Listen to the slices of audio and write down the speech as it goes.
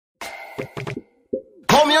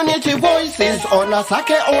Community voices on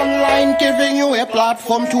Asake Online, giving you a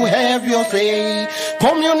platform to have your say.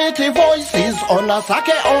 Community voices on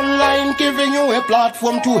Asake Online, giving you a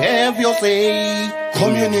platform to have your say.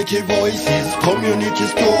 Community voices, community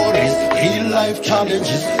stories, real life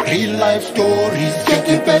challenges, real life stories. Get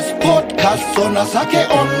the best podcasts on Asake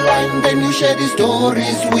Online, then you share the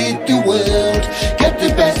stories with the world. Get the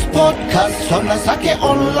best podcasts on Asake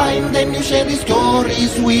Online, then you share the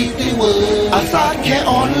stories with the world. Asake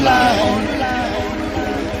Online,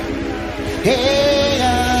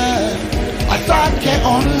 yeah, Asake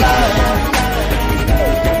Online.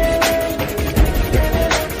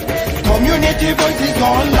 Community voices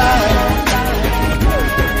online.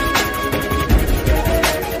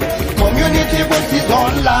 Community voices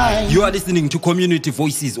online. You are listening to Community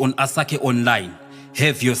Voices on Asake Online.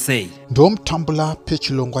 Have your say. Ndomtambula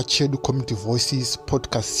pechilongwa chedu Community Voices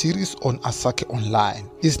podcast series on Asake Online.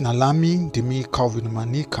 Izinalami ndimi Calvin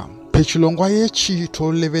Manika. Pechilongwa yechi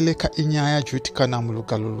toleveleka inyaya juitikana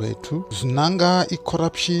mulugalo lwetu. Zunanga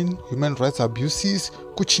corruption, human rights abuses,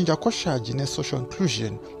 kuchinja koshaji ne social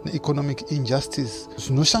inclusion na economic injustice.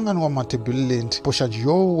 Zunoshanganwa matebulent poshaji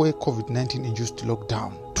yowe COVID-19 induced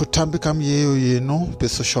lockdown. Tutambika myeyo yeno pe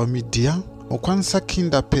social media. Okwansa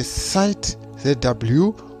kinda pe site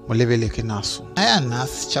ZW muleveleke naso. Aya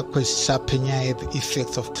nas chakwesha penya the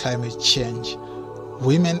effects of climate change.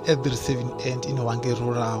 Women at the receiving end in Hwange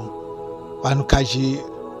rural. Vanukaji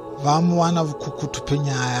vamuwana vukukutu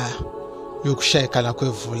penya yokushayikana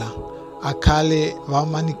kwevula. Akale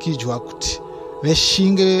vamanikijwa kuti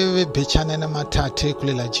veshinge vebechana namatate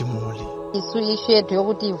kulela jimuli. Isu ishu yetu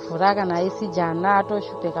yokuti ivura kana isijana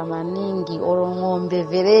atoshupeka maningi oro ng'ombe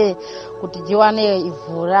vere kuti jiwane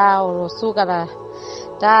ivura oro suka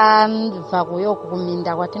tamva kuyoku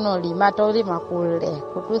kuminda kwatinolima tolima kule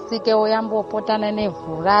kuti usike oyambopotana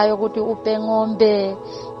nevura yokuti upe ng'ombe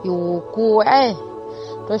yuku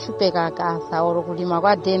toshupeka kasa oro kulima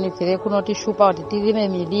kwa deni vere kunotishupa kuti tirime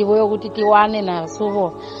milivo yokuti tiwane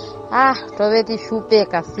nasuvo tove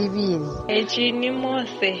tishupeka sivili echini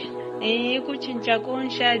mose kuchinja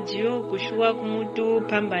konshajiyo kushuwa kumutu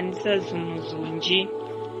pambanisa zumuzunji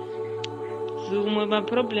zumwe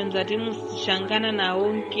maproblems atinoshangana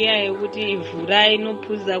nawo nkiya yekuti ivura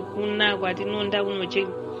inopuza kuna kwatinonda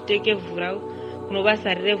kunoteke vhura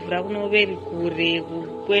kunovasarire vhura kunoveri kure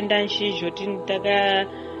kwenda nshizho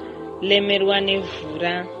takalemerwa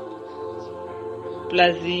nevhura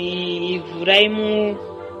plus ivhura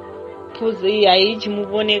puzi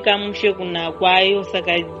haichimuvoneka mushe kuna kwayo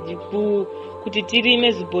saka kuti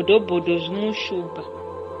tirime zibhodhobhodho zvimushupa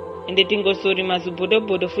ende tingosorima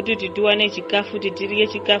zibhodhobhodho futi kuti tiwane chikafu titirye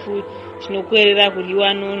chikafu chinokuerera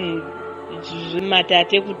kuliwa nunhu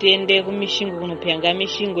matate kutende kumishingo kunopyanga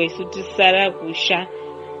mishingo isu tisara kusha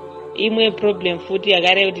imwe problem futi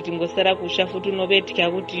yakare kuti tingosara kusha futi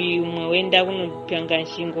unovetya kuti umwe wenda kunopyanga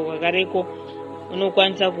nshingo kwakareko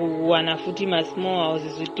unokwanisa kuwana futi masmall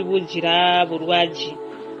houses zvitibujira burwaji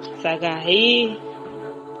saka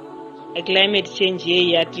climate change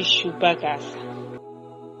yeyi yatishupa kasa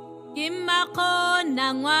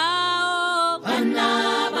imakona ngwao bana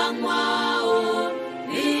bangwao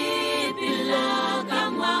bipilaka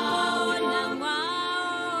ngwao na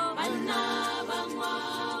ngwao bana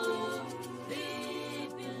bangwao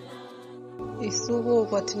bipilaka isuko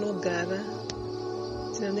kwatinogara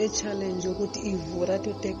tine challenge yokuti ivhura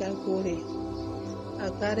toteka kure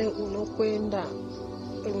akare unokwenda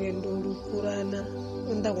rwendo rukurana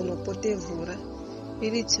unda kunopote vhura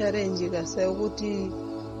iri challenge kasa yokuti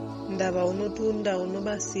ndava unotunda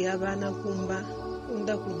unobasiya vana kumba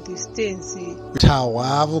unda kudistance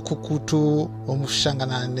tawavo kukutu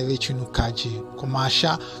omushangana nevechinukaji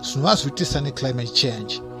kumasha zvinovazvitisa neclimate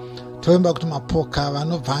change toimba kuti mapoka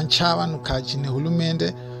vanobvancha vanukaji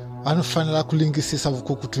nehurumende vanofanira kulingisisa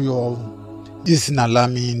vukukutu yovo.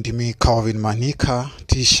 Izinalami ndimi Calvin Manika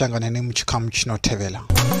tishangana nemuchikamu chinotevela.